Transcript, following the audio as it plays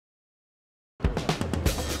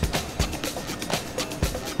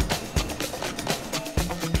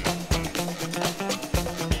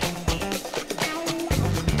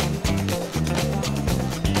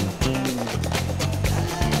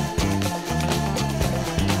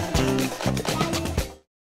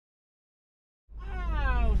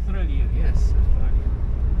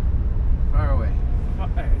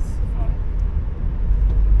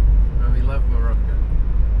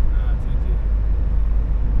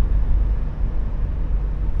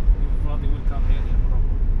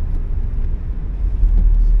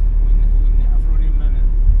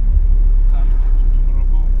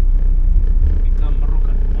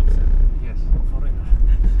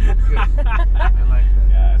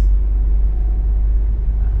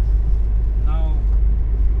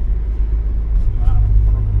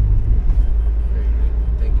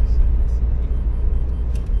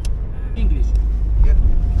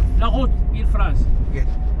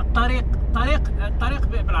طريق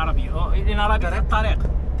بالعربية. In Arabic طريق.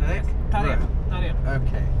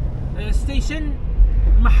 Okay. Station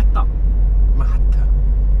محطة.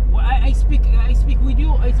 I speak with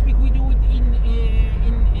you in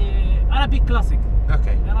Arabic classic.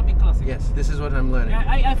 Okay. Arabic classic. Yes, this is what I'm learning.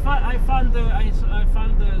 I found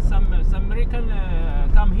some American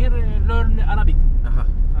come here learn Arabic.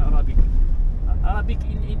 Arabic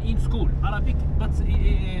in school. Arabic,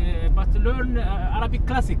 but learn Arabic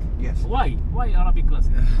classic. Yes. Why Arabic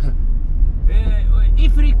classic?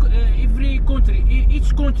 Every country,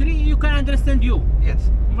 each country you can understand you.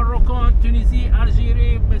 Yes. Morocco, Tunisia,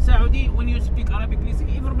 Algeria, Saudi. When you speak Arabic,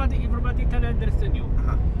 everybody can understand you.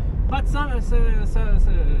 But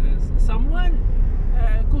someone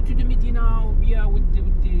go to the Medina with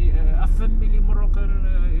a family Moroccan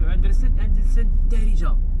understand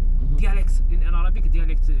Darija dialects in Arabic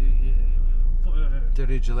dialect.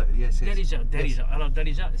 Darija, yes. Darija. Darija,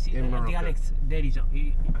 dialects. Darija.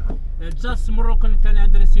 Uh-huh. Just Moroccan can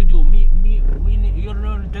understand you. Me, when you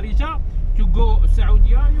learn Darija, to go Saudi,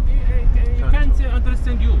 you can't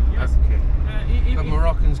understand you. Yes. Okay. But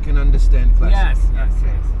Moroccans can understand classic. Yes.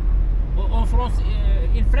 Okay. En France,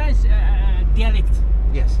 in French, dialect.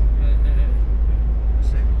 Yes.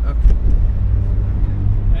 Same. Okay.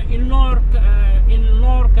 In Nord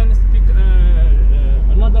can speak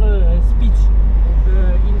another speech.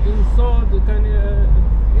 In South can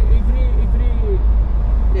every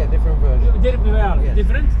Different version. Yes.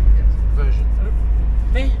 Different. Yes. Version.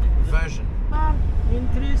 Version. In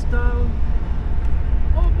Tristan,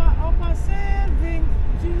 Oba serving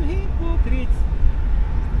to hypocrites.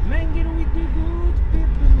 Manging with the good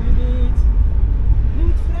people we need.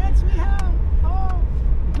 Good friends we have,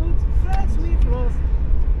 good friends we've lost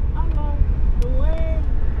along the way.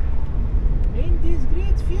 In this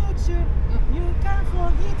great future, you can't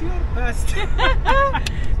forget your past.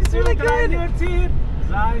 It's really good. Your tears,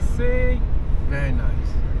 I say. Very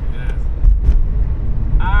nice. Yes.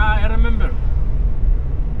 I remember.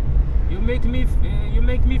 You make me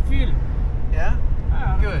feel. Yeah?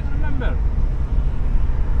 Good.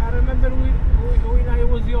 I remember when I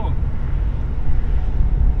was young.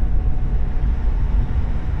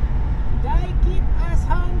 They keep us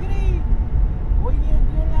hungry. When you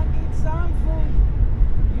gonna get some food,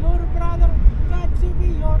 your brother got to be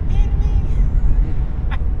your enemy.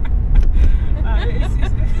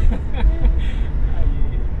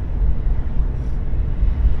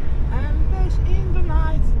 Ambush in the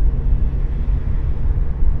night.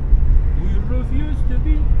 We refuse to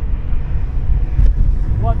be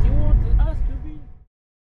what you wanted us to be.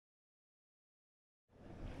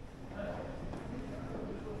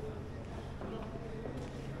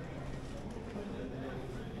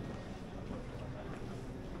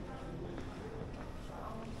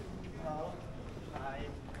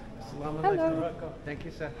 Hello. Thank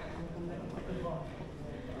you, sir.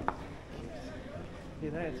 Yeah,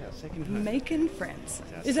 that's our second home. Making friends.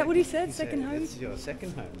 Is that what he said? Second home? It's your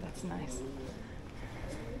second home. That's nice.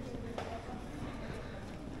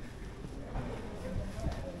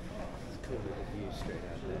 It's cool with the view straight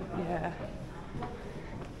out there. Yeah.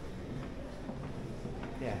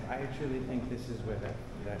 Yeah, I actually think this is where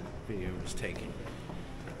that video was taken.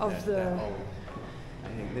 That old. I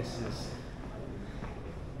think this is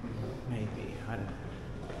maybe, I don't know.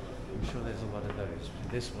 I'm sure there's a lot of those.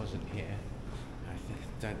 But this wasn't here. I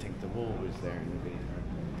don't think the wall was there in the video.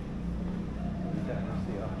 That was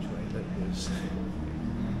the archway that was.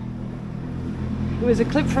 It was a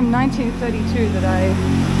clip from 1932 that I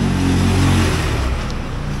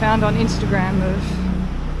found on Instagram of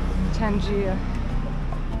Tangier.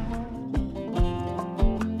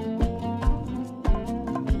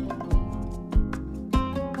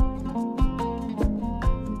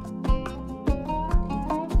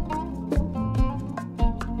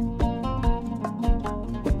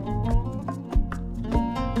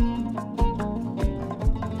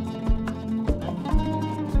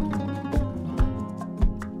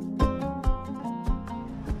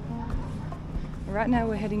 Right now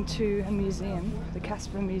we're heading to a museum, the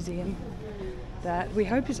Casbah Museum, that we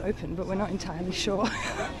hope is open, but we're not entirely sure. We're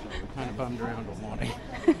kind of bummed around all morning.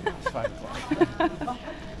 It's 5 o'clock.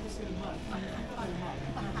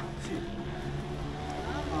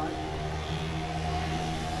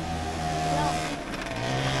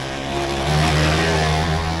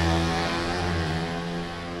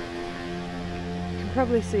 You can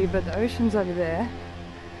probably see, but the ocean's over there,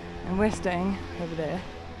 and we're staying over there,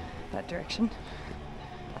 that direction.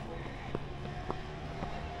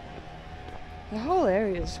 The whole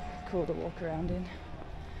area is cool to walk around in.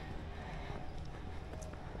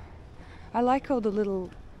 I like all the little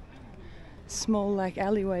small like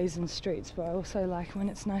alleyways and streets, but I also like when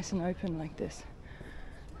it's nice and open like this.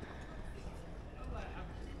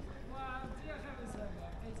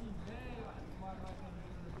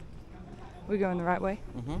 We're going the right way?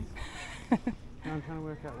 Mm-hmm. I'm trying to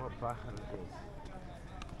work out what Bahra is.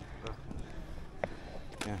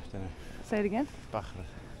 Yeah, I don't know. Say it again? Bahra.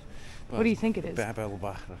 What do you think it is? Bab el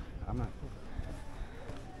Bahra. I'm not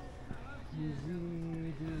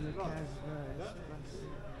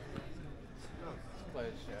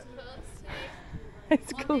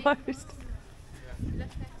It's closed.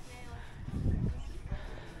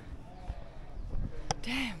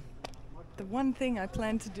 Damn. The one thing I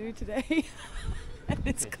planned to do today and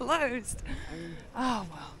it's closed. Oh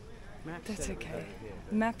well. Maps That's said it was okay. over here,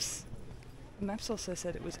 but- Maps also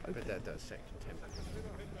said it was open. But that does say contemporary.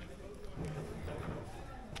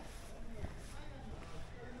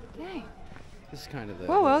 Dang. This is kind of the.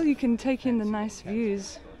 Oh well, you can take in the nice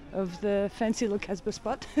views of the fancy little Casbah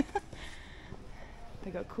spot. They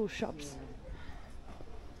got cool shops.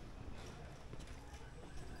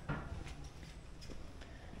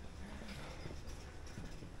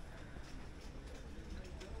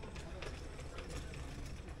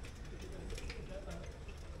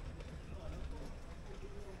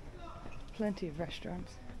 Plenty of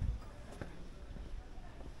restaurants.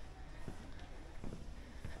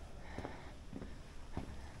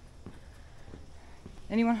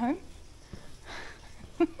 Anyone home?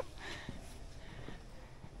 La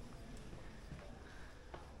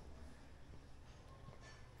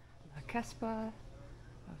Casbah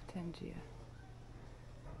of Tangier.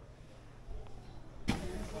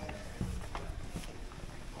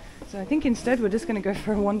 So I think instead we're just going to go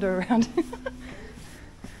for a wander around.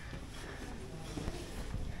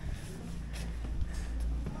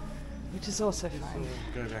 Which is also fine.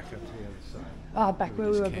 Go back up to the other side. Ah, back where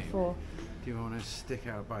we just were came. before. Do you want to stick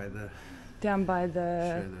out by the Down by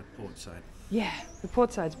the... show the port side? Yeah, the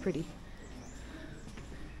port side's pretty.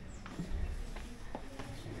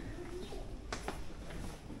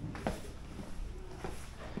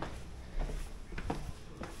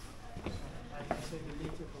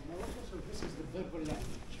 So this is the Berber language.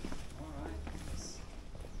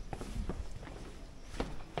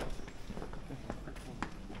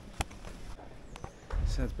 It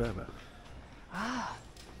says Berber. Ah,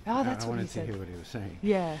 oh, that's I what he wanted to said. hear what he was saying.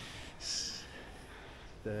 Yeah.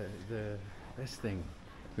 The best thing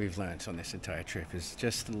we've learnt on this entire trip is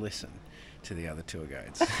just to listen to the other tour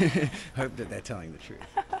guides. Hope that they're telling the truth.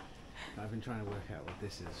 I've been trying to work out what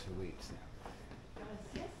this is for weeks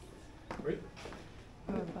now.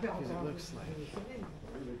 Because it looks like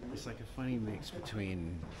it's like a funny mix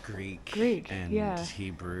between Greek and yeah.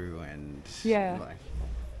 Hebrew and Yeah. like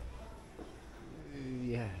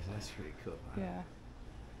yeah, that's pretty cool. Yeah.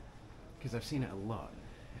 Because I've seen it a lot,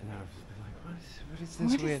 and I've been like, what is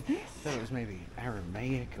this What is weird? this? Thought it was maybe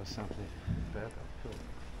Aramaic or something. Berber, cool.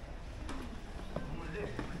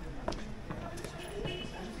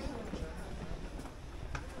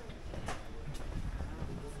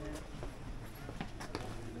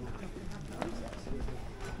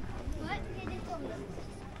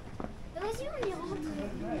 Vas-y, on y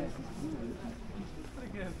rentre.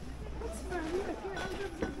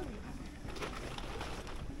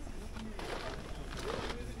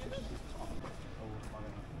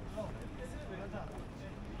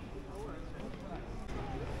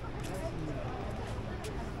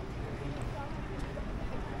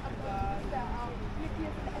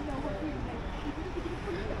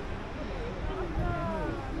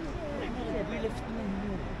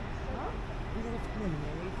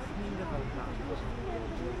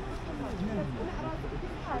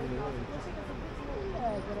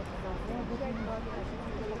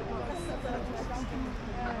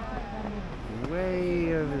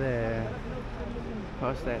 Way over there,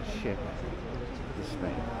 past that ship, to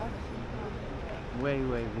Spain. Way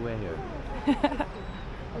over.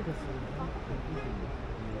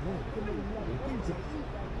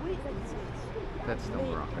 That's still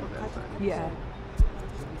Morocco, that side. Yeah.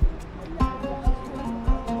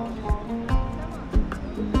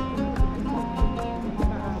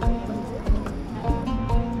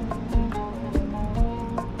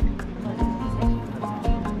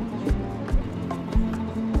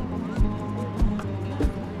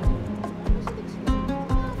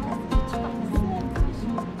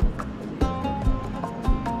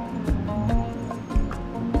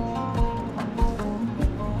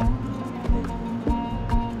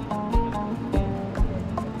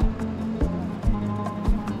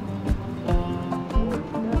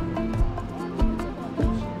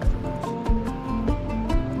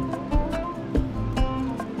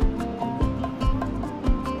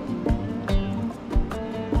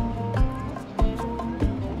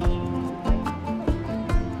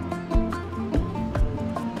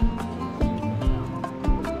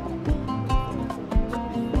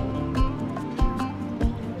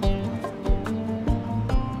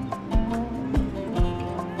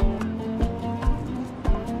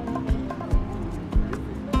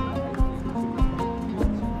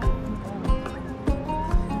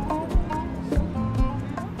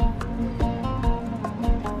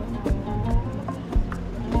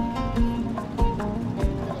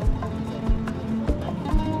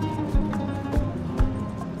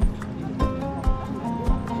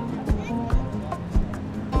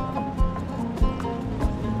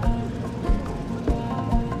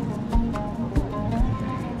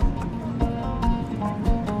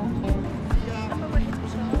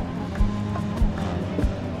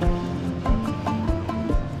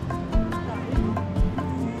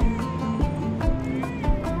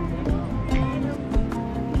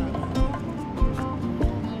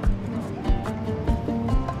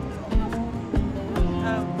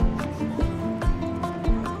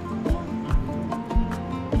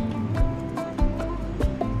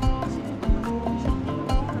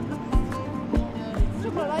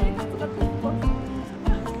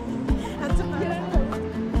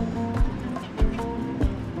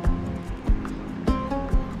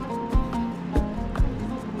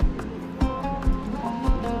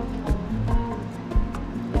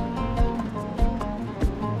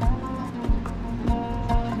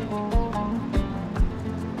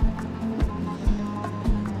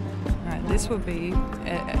 will be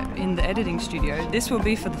in the editing studio. This will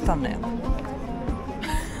be for the thumbnail.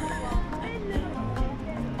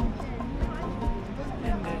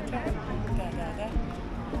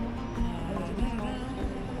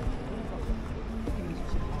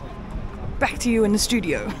 Back to you in the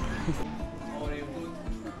studio.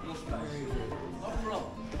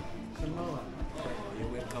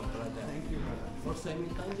 First time in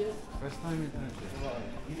Tangier? First time in Tangier.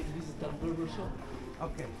 You need to visit the Berber shop.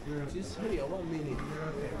 Okay, you're okay. Just hurry, 1 minute. You're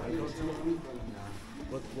okay. I don't know it,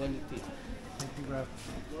 but when it is. Thank you, bro.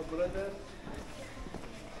 No, brother.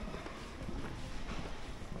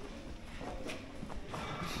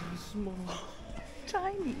 Small.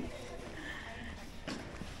 Tiny.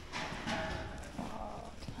 Oh,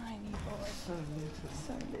 tiny boy. So little.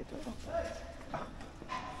 So little.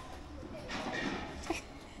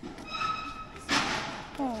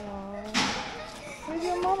 Oh, where's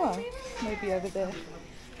your mama? Maybe over there.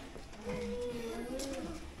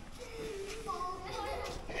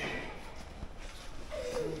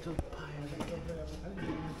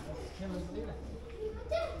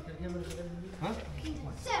 Huh?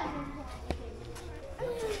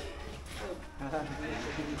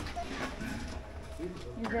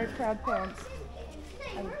 You're very proud parents.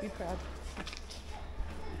 I would be proud.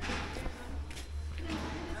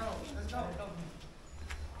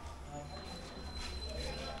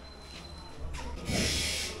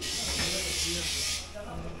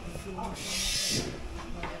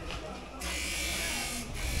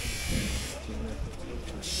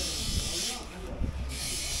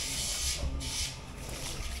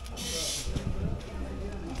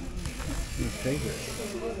 Your favorite.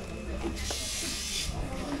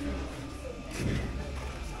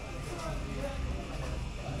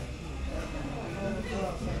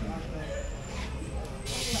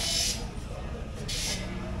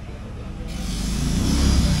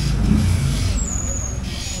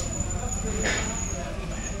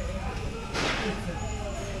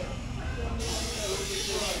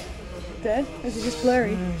 Dead? Is it just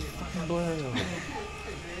blurry? It's fucking blurry.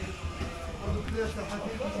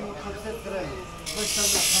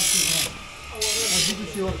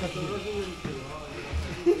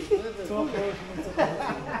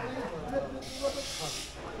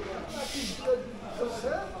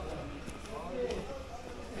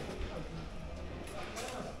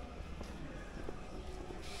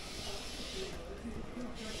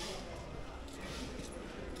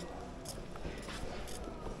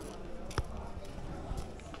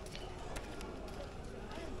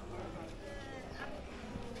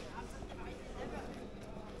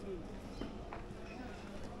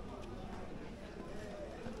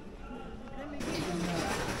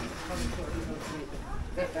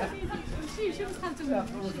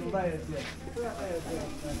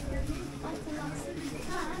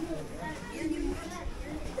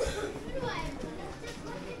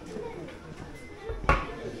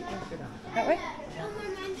 That way?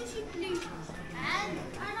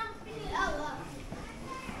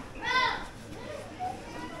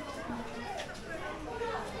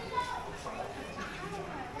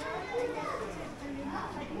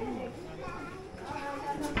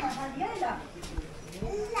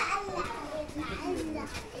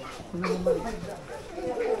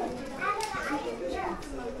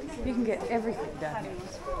 You can get everything down here.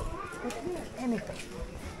 Anything.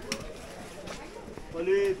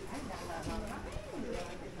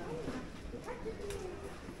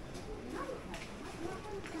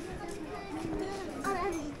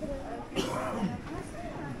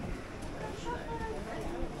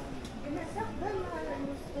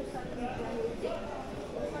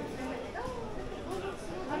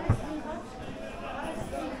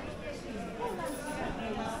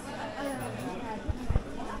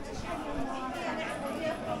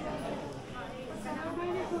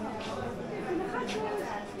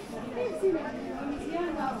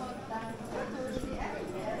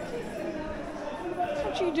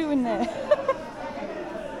 What you doing there?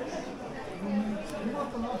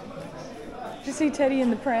 Did you see Teddy in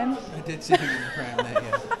the pram? I did see him in the pram there,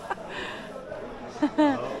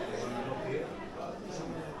 yeah.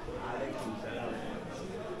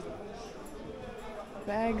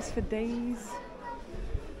 Bags for days.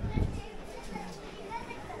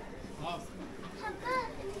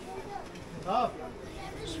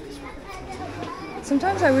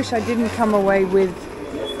 Sometimes I wish I didn't come away with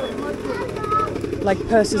like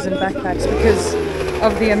purses and backpacks because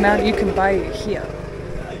of the amount you can buy here.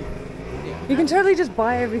 You can totally just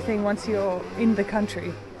buy everything once you're in the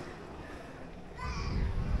country.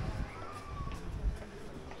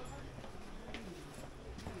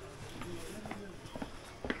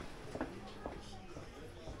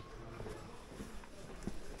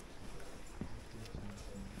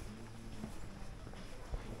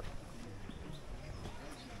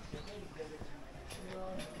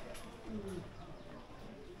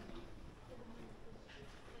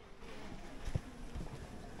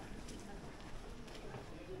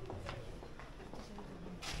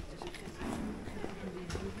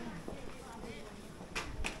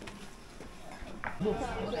 What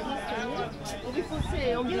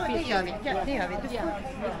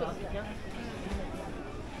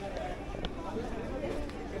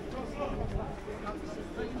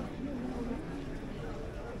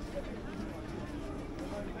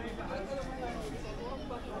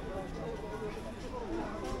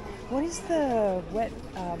is the wet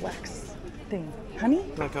wax thing? Honey?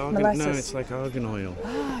 Like argan? Molasses. No, it's like argan oil.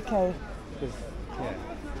 Ah, okay. Yeah.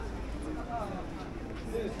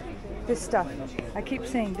 This stuff. I keep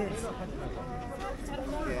saying this.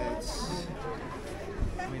 Yeah, it's.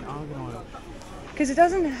 I mean, argan oil. Because it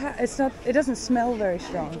doesn't. It doesn't smell very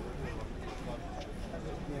strong.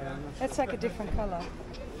 Yeah. That's like a different color.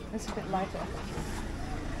 It's a bit lighter.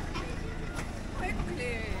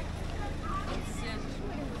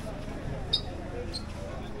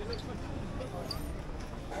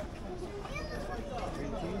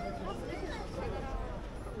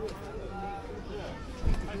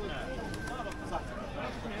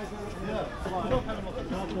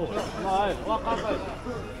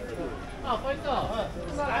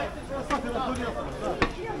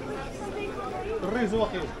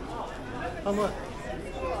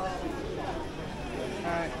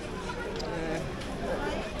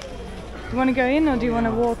 Do you want to go in or do you want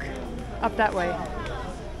to walk up that way?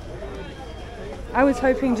 I was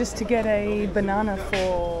hoping just to get a banana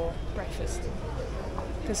for breakfast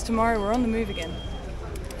because tomorrow we're on the move again.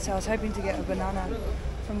 So I was hoping to get a banana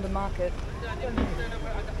from the market,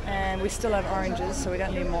 and we still have oranges, so we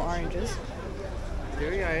don't need more oranges.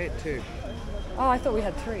 Dairy, I ate 2. Oh, I thought we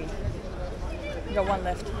had 3. We got 1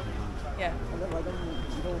 left. Yeah.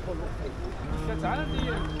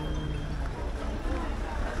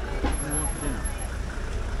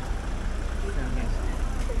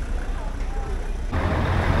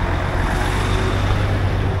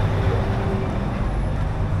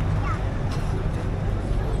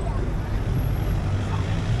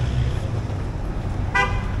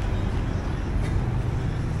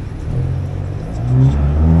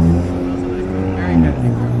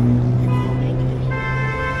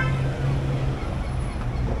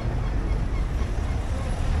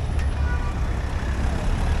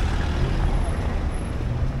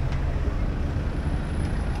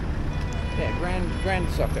 Grand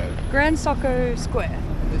Socco. Grand Socco Square.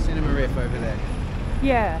 The Cinema Riff over there.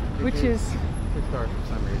 Yeah, which is historic for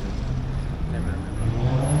some reason. Never remember.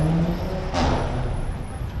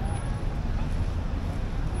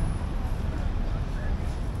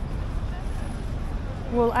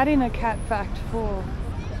 We'll add in a cat fact for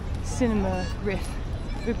Cinema Riff.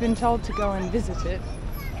 We've been told to go and visit it,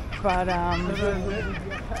 but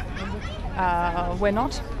we're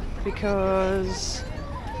not because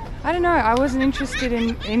I don't know, I wasn't interested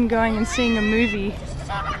in going and seeing a movie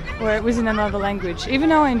where it was in another language. Even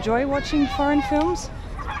though I enjoy watching foreign films,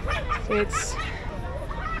 it's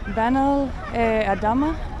Banal e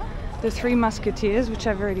Adama, The Three Musketeers, which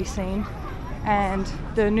I've already seen, and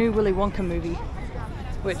the new Willy Wonka movie,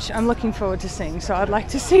 which I'm looking forward to seeing, so I'd like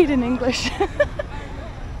to see it in English.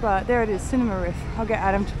 But there it is, Cinema Riff. I'll get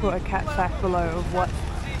Adam to put a cat fact below of what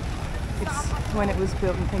it's, when it was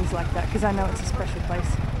built and things like that, because I know it's a special place.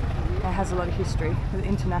 It has a lot of history with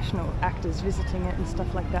international actors visiting it and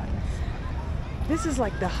stuff like that. This is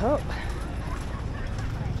like the hub.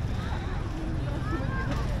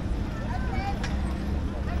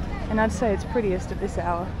 And I'd say it's prettiest at this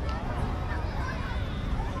hour.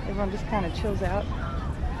 Everyone just kind of chills out,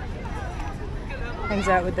 hangs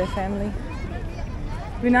out with their family.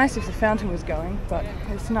 It'd be nice if the fountain was going, but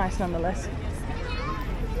it's nice nonetheless.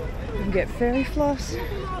 You can get fairy floss.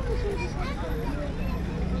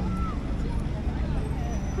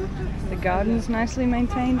 The garden's nicely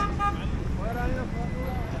maintained.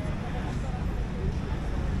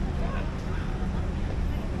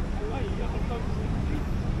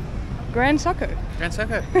 Grand Socco. Grand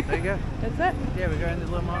Socco, there you go. That's it? Yeah, we're going to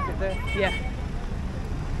the little market there. Yeah.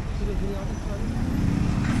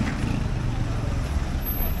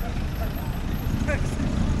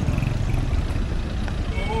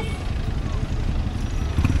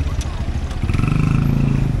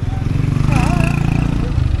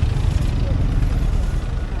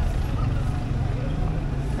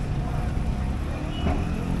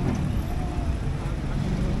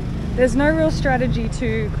 There's no real strategy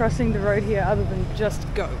to crossing the road here other than just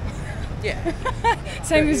go. Yeah.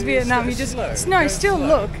 Same as It's Vietnam, you slow. just Go still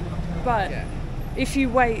slow. look, but Yeah. if you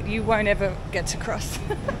wait, you won't ever get to cross.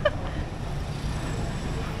 Oh,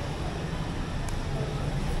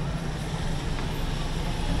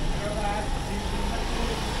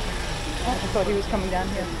 I thought he was coming down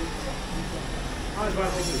here.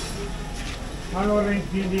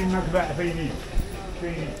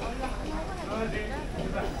 We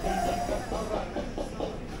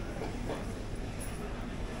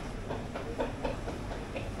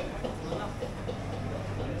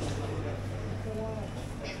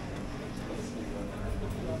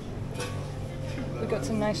got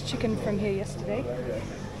some nice chicken from here yesterday.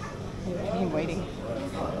 Look at him waiting.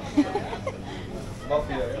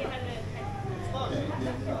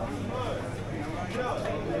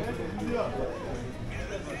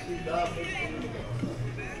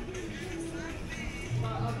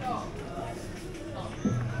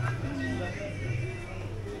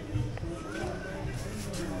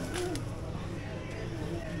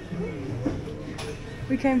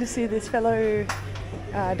 We came to see this fellow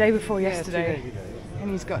day before yesterday, 2 days ago.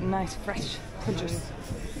 and he's got nice fresh produce.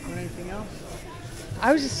 Want anything else?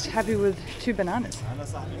 I was just happy with 2 bananas.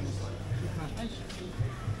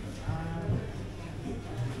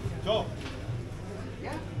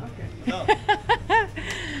 Yeah, okay.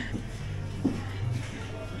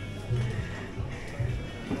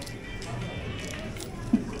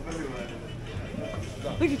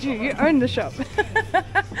 Look at you, you own the shop.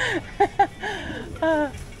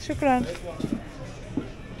 Shukran.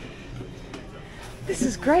 This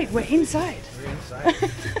is great, we're inside. We're inside.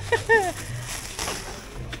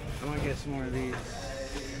 I want to get some more of these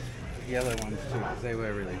yellow ones too, because they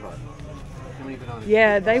were really hot. Can leave it on.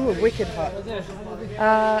 Yeah, they were wicked hot.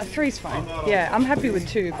 3's fine. Yeah, I'm happy with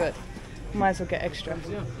 2, but might as well get extra.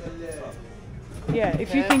 Yeah,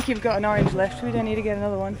 if you think you've got an orange left, we don't need to get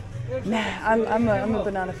another one. Nah, I'm a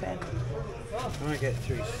banana fan. I want to get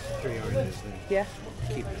three oranges then. Yeah.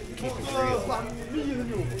 Keep it real.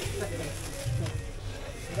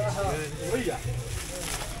 Good.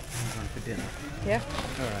 On for dinner. Yeah.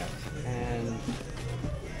 Alright,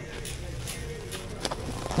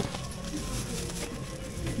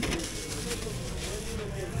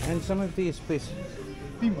 and some of these, please.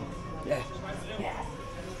 Yeah. Yeah.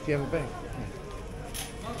 Do you have a bag?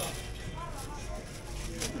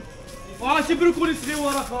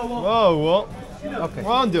 واو Okay.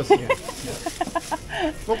 ما عندي اصلا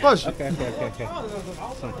فوقاش Okay.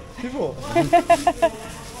 كيفو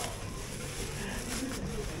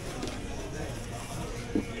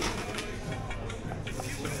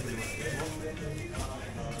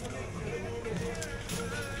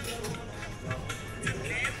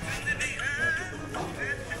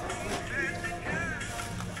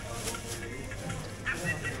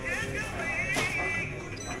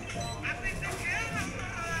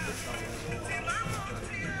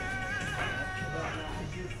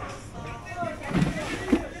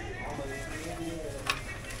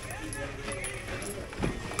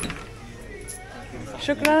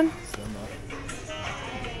Shukran.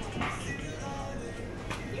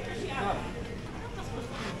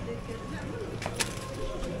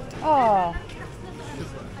 Oh,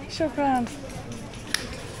 shukran.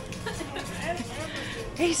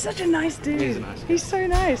 He's such a nice dude. He's a nice guy. He's so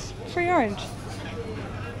nice. Free orange.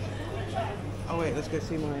 Oh wait, let's go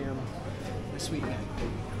see my sweet man.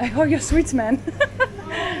 Oh, you're sweets man.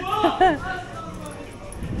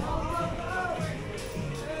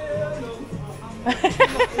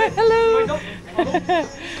 Hello. You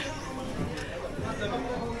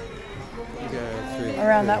go through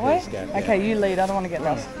Around that way? his gap, yeah. Okay, you lead. I don't want to get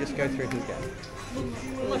lost. Just go through his gap.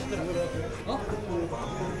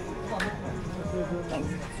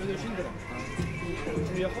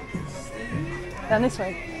 Down this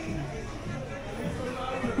way.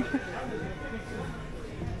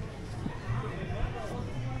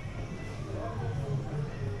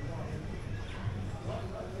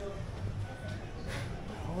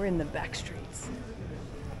 We're in the back streets.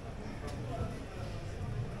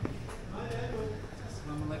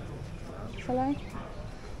 Hello.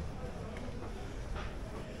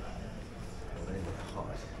 They look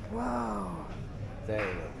hot. Wow. They look.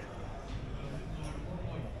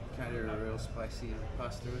 Can I do a real spicy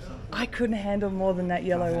pasta or something? I couldn't handle more than that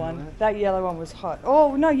yellow handle one. that? That yellow one was hot.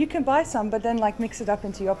 Oh no, you can buy some, but then like mix it up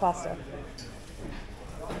into your pasta.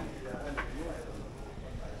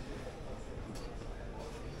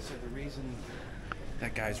 So the reason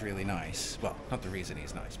that guy's really nice, well, not the reason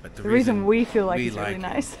he's nice, but the reason we feel like we he's really him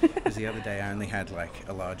nice. is the other day I only had like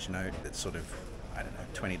a large note that's sort of, I don't know,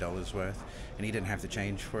 $20 worth, and he didn't have to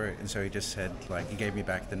change for it, and so he just said, like, he gave me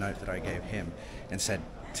back the note that I gave him and said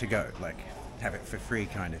to go, like, have it for free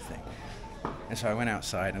kind of thing. And so I went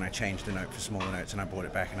outside and I changed the note for smaller notes and I brought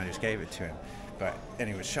it back and I just gave it to him. And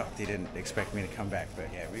he was shocked. He didn't expect me to come back,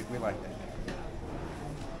 but yeah, we like that.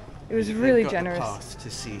 It was They've really got generous. The path to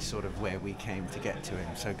see sort of where we came to get to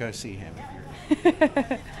him, so go see him.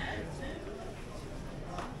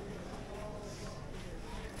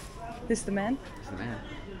 This the man? It's the man.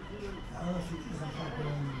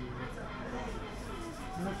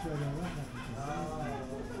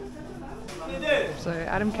 So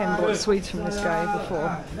Adam came and bought sweets from this guy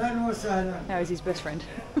before. Now he's his best friend.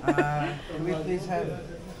 Can we please have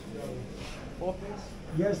 4 piece?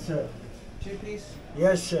 Yes, sir. 2 piece?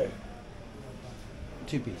 Yes, sir.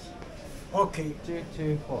 2 piece. Okay. 2,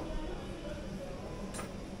 2, 4.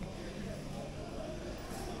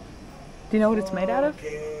 Do you know what it's made out of?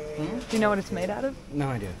 Okay. Do you know what it's made out of? No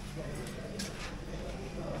idea.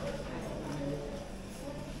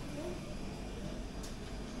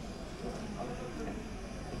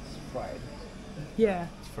 It's fried. Yeah.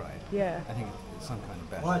 It's fried. Yeah. I think it's some kind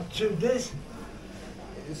of batter. What, to this?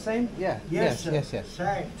 The same? Yeah. Yes, yes, sir. yes.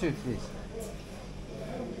 Same. 2, please.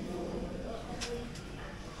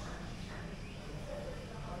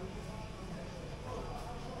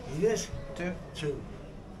 It is 2. 2.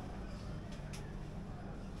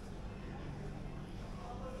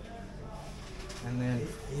 And then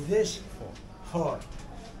It is 4. 4.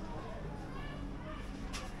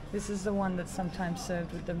 This is the one that's sometimes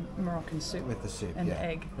served with the Moroccan soup. With the soup, And yeah. the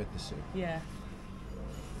egg. With the soup. Yeah.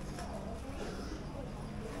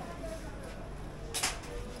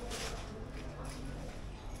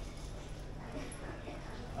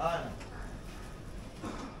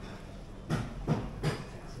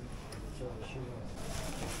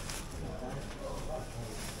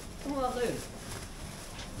 Come on, Lou.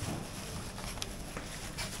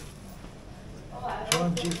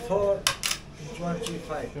 24,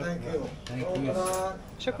 25. Thank you. Thank you. Shukran.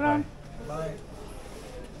 Shukran. Bye.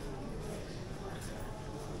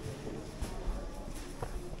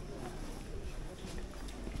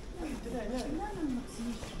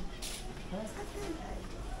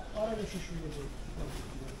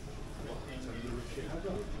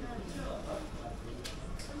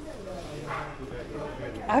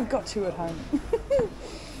 I've got 2 at home.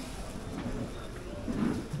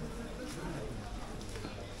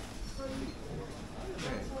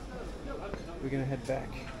 We're going to head back.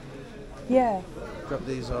 Yeah. Drop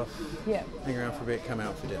these off. Yeah. Hang around for a bit. Come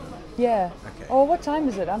out for dinner. Yeah. Okay. Oh, what time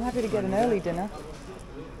is it? I'm happy to get an early dinner.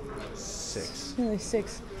 6. Nearly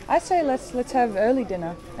 6. I say let's have early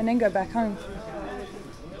dinner and then go back home.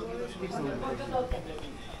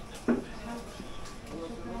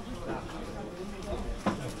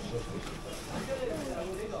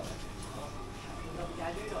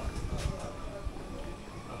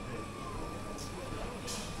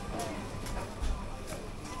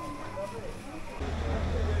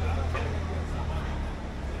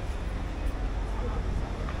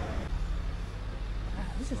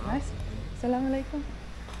 This is nice. Assalamu alaikum.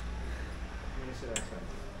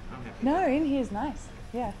 No, in here is nice.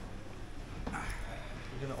 Yeah.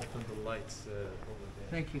 We're gonna open the lights over there.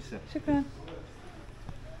 Thank you, sir. Shukran.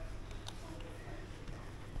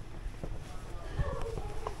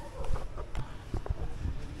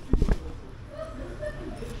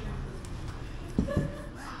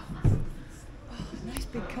 Nice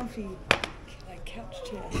big comfy like couch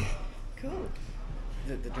chair. Cool.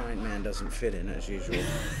 The giant man doesn't fit in as usual.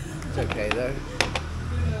 It's okay though.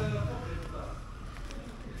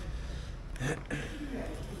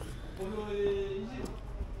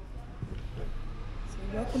 So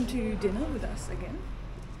welcome to dinner with us again.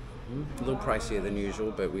 A little pricier than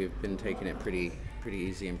usual, but we've been taking it pretty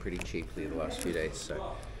easy and pretty cheaply the last few days,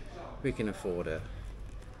 so we can afford a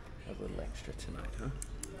little extra tonight, huh?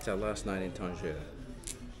 It's our last night in Tangier.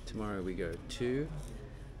 Tomorrow we go to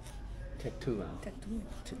Tetouan.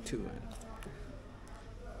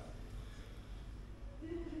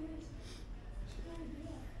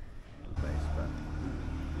 Place, but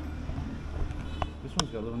this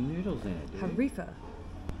one's got little noodles in it, dude. Harifa.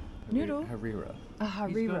 Noodle? Harira. A He's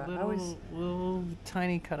harira. got I was little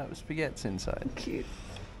tiny cut up spaghettis inside. cute.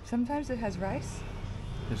 Sometimes it has rice.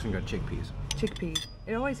 This one got chickpeas. Chickpea.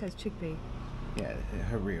 It always has chickpea. Yeah,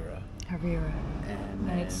 harira. Harira. And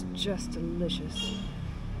It's then just delicious.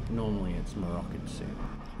 normally it's Moroccan soup.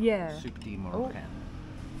 Yeah. Soup de Moroccan.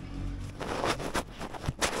 Oh,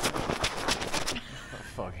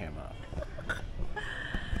 fuck him up.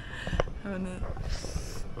 Oh no.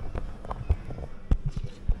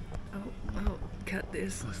 Oh, cut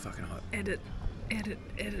this. Oh, it's fucking hot. Edit,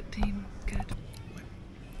 team. Good.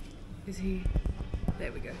 Is he?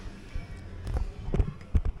 There we go.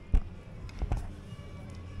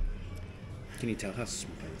 Can you tell how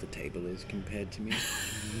small the table is compared to me?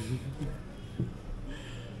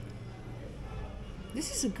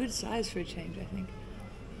 This is a good size for a change, I think.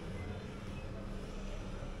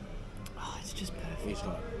 Oh, it's just perfect. He's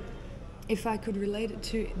hot. If I could relate it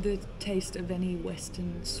to the taste of any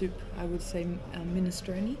Western soup, I would say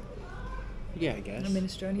minestrone. Yeah, I guess. A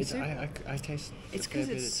minestrone soup? I taste It's a fair 'cause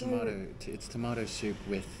bit it's of so- tomato. It's tomato soup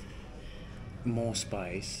with more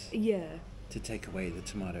spice Yeah, to take away the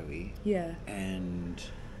tomato-y, yeah. and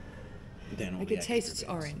then all Like the it extra tastes bits.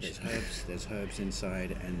 orange. There's herbs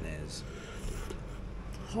inside, and there's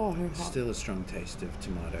Oh, still a strong taste of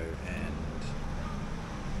tomato, and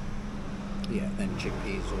yeah, then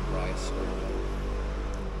chickpeas or rice or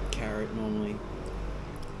carrot normally.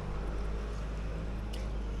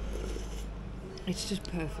 It's just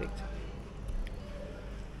perfect.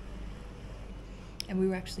 And we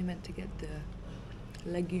were actually meant to get the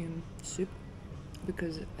legume soup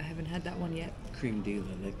because I haven't had that one yet. Creme de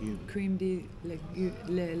la legume. Creme de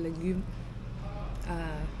legume.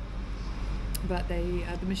 But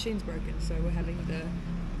the machine's broken, so we're having the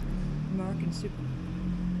Moroccan soup.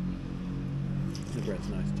 The bread's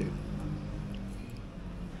nice too.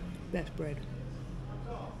 Best bread.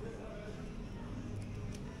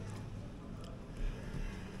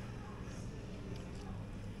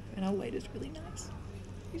 And our waiter's really nice.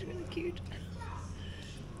 He's really cute.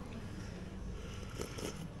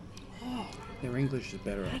 Their English is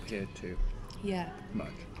better up here too. Yeah, Much.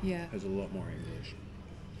 yeah. There's a lot more English.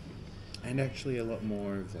 And actually a lot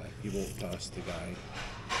more of like, you walk past the guy,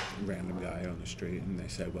 random guy on the street, and they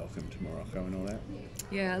say welcome to Morocco and all that.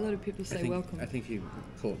 Yeah, a lot of people say welcome. I think you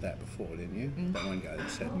caught that before, didn't you? That one guy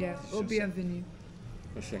that said, Yeah, it's or just bienvenue.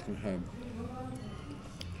 a second home.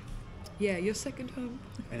 Yeah, your second home.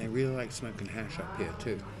 And I really like smoking hash up here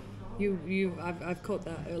too. I've caught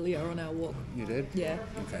that earlier on our walk. You did? Yeah,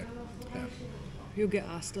 Okay. Yeah. you'll get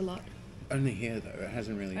asked a lot. Only here though, it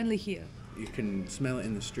hasn't really. Only here. You can smell it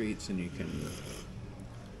in the streets, and you can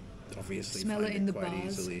obviously Smell find it in the quite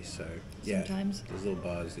bars easily. So yeah, sometimes. there's little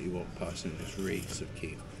bars that you walk past and it just reeks of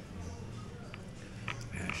keef.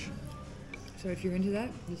 Hash. So if you're into that,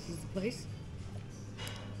 this is the place.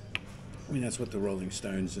 I mean, that's what the Rolling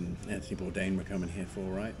Stones and Anthony Bourdain were coming here for,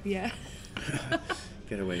 right? Yeah.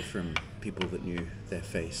 Get away from people that knew their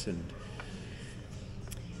face and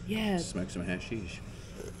Yeah. smoke some hashish.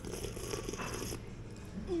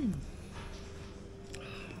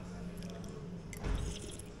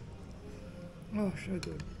 Oh, so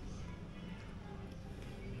good.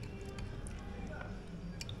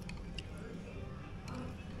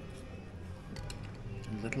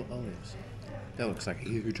 And little olives. That looks like a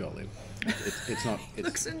huge olive. It's not. It's,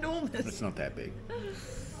 Looks enormous. It's not that big.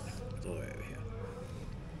 It's all the way over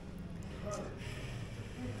here.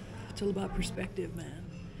 It's all about perspective, man.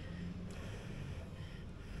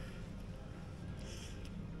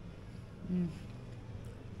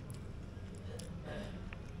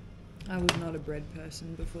 I was not a bread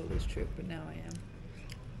person before this trip, but now I am.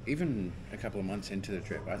 Even a couple of months into the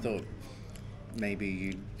trip, I thought maybe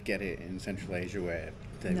you'd get it in Central Asia where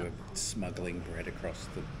they No. were smuggling bread across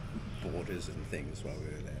the borders and things while we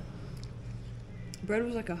were there. Bread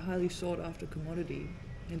was like a highly sought after commodity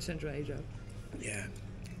in Central Asia. Yeah.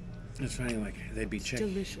 It's funny, like, they'd be checking.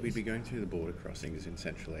 delicious. We'd be going through the border crossings in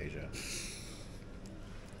Central Asia,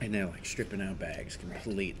 and they're like stripping our bags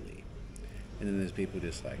completely. And then there's people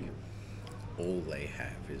just like, all they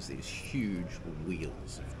have is these huge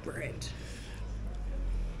wheels of bread.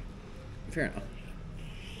 Fair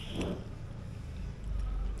enough.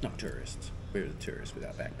 Not tourists. We were the tourists with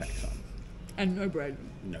our backpacks on. And no bread.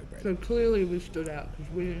 No bread. So clearly we stood out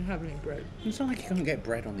because we didn't have any bread. It's not like you can't get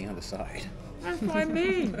bread on the other side. That's what I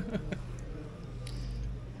mean.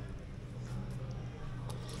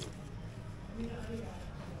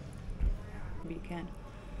 But you can.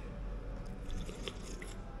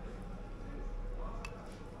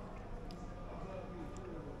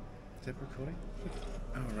 Is that recording?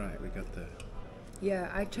 Oh, right, we got the... Yeah,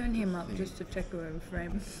 I turned him up just to check over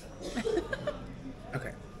frame.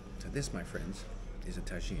 Okay, so this, my friends, is a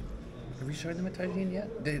tagine. Have we showed them a tagine yet?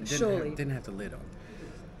 Surely. Didn't have the lid on.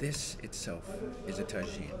 This itself is a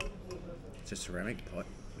tagine. It's a ceramic pot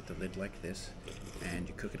with the lid like this, and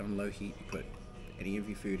you cook it on low heat. You put any of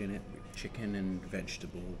your food in it, chicken and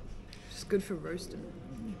vegetable, It's good for roasting.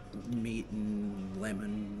 meat and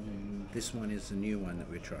lemon. This one is the new one that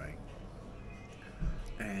we're trying.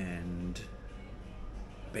 And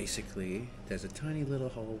basically, there's a tiny little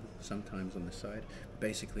hole sometimes on the side.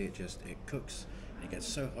 Basically, it cooks, and it gets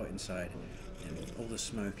so hot inside, and all the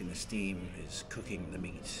smoke and the steam is cooking the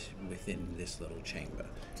meat within this little chamber.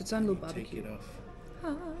 It's its own little You take barbecue. it off.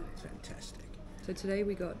 Ah. It's fantastic. So today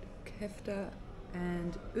we got kofta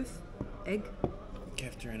and egg.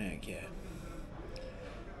 Kefta and egg, yeah.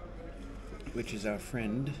 Which is our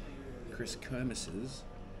friend Chris Kermis's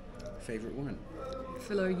favourite one.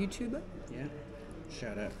 Fellow YouTuber. Yeah.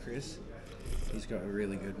 Shout out, Chris. He's got a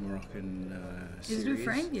really good Moroccan series. Is it a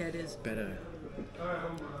frame? Yeah, it is.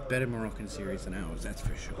 Better Moroccan series than ours, that's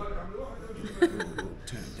for sure. We'll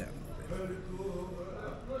turn it down a little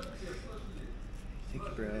bit. Take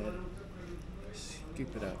your bread,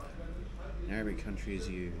 scoop it up. In Arabic countries,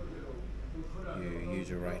 you use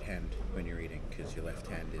your right hand when you're eating because your left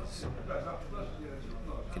hand is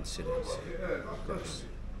considered gross.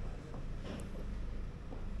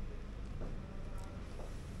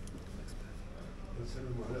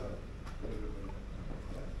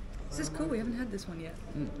 This is cool. We haven't had this one yet.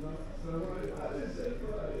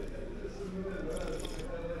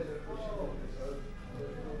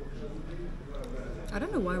 I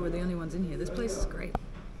don't know why we're the only ones in here. This place is great.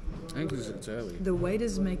 I think because it's early. The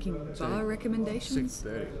waiter's making bar recommendations.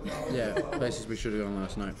 6:30. Yeah, places we should have gone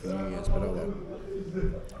last night for New Year's, but oh well.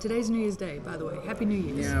 Today's New Year's Day, by the way. Happy New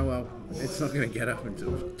Year's. Yeah, well, it's not going to get up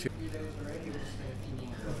until 2.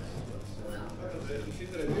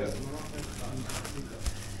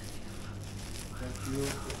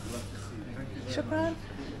 Shukran.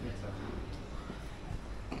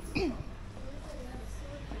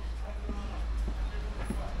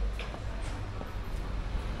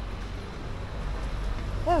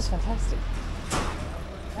 That was fantastic.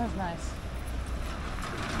 That was nice.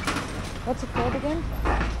 What's it called again?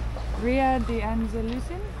 Ria de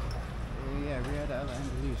Andalusin? Yeah, Ria de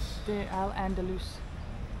Al-Andalus. De Al-Andalus.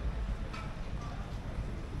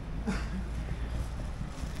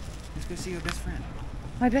 Let's go see your best friend.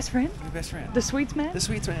 My best friend? Your best friend. The sweets man? The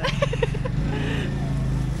sweets man.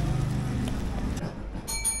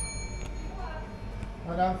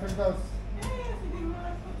 Madame Firdaus.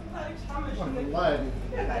 والله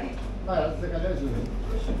لا يعزك على اجلك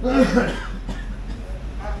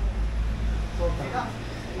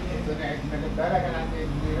سمعت من امبارح كان عندي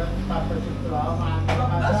المديرة تعرف شو بتلعب مع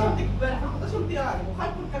ما شفتك امبارح ما شفتك يعني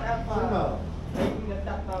وخلكم كان عارفة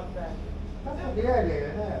ديالي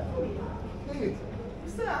انا كيف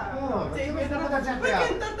بسرعة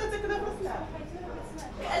ولكن طرطتك كده بسرعة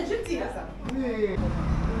أجلتي يا سام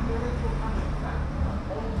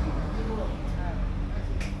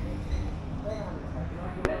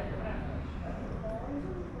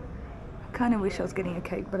I kind of wish I was getting a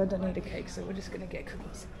cake, but I don't need a cake, so we're just going to get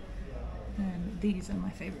cookies. And these are my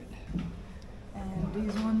favorite. And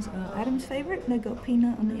these ones are Adam's favorite. They got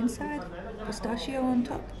peanut on the inside, pistachio on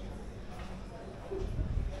top.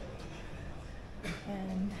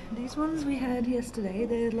 And these ones we had yesterday.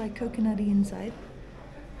 They're like coconutty inside.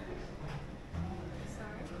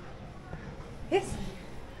 Yes?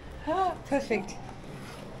 Ah, perfect.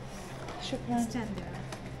 Shukran. Stand there.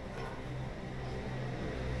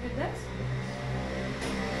 With this?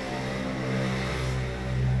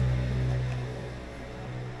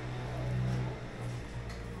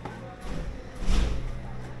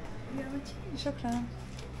 Shukran.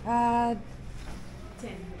 10.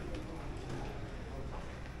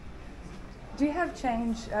 Do you have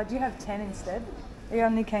change? Do you have 10 instead? You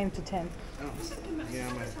only came to 10. Oh, yeah,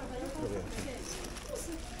 I'm at 10.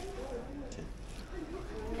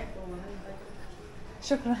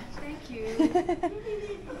 Shukran. Thank you.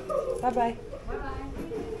 Bye bye.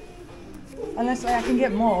 Unless I can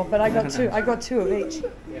get more, but I got two. I got 2 of each.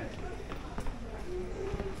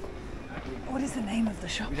 What is the name of the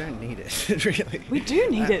shop? We don't need it, really. We do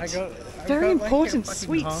need it. Very got important like a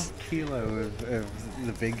sweets. half kilo of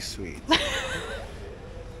the big sweets.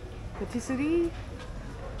 Patisserie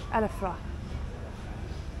à la fra.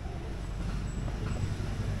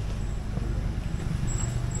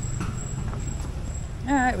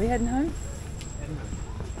 Alright, we heading home?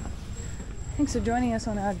 Thanks for joining us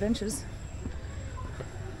on our adventures.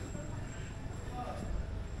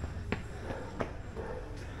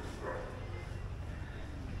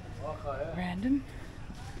 Random.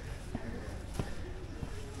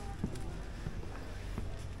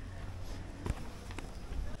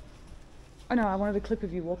 Oh no, I wanted a clip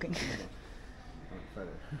of you walking.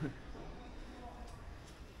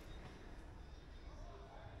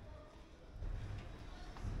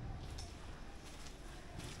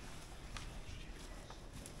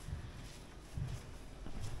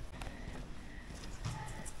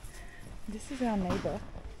 This is our neighbour.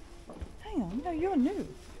 Hang on, no, you're new.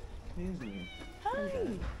 Hi.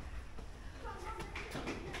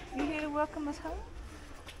 You here to welcome us home?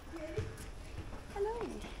 Hello.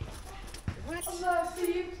 What?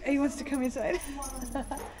 He wants to come inside. I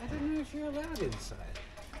don't know if you're allowed inside.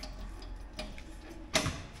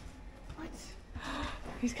 What?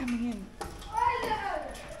 He's coming in.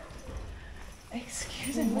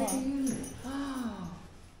 Excuse me. Oh.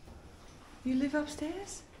 You live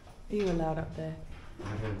upstairs? Are you allowed up there?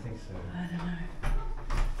 I don't think so. I don't know.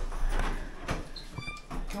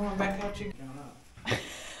 Come on back up, chicken. Going up.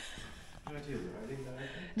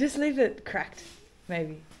 Just leave it cracked,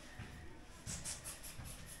 maybe.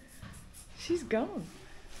 She's gone.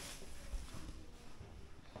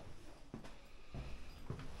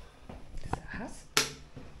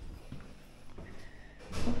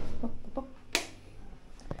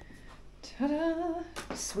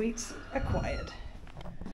 Ta-da! Sweets acquired.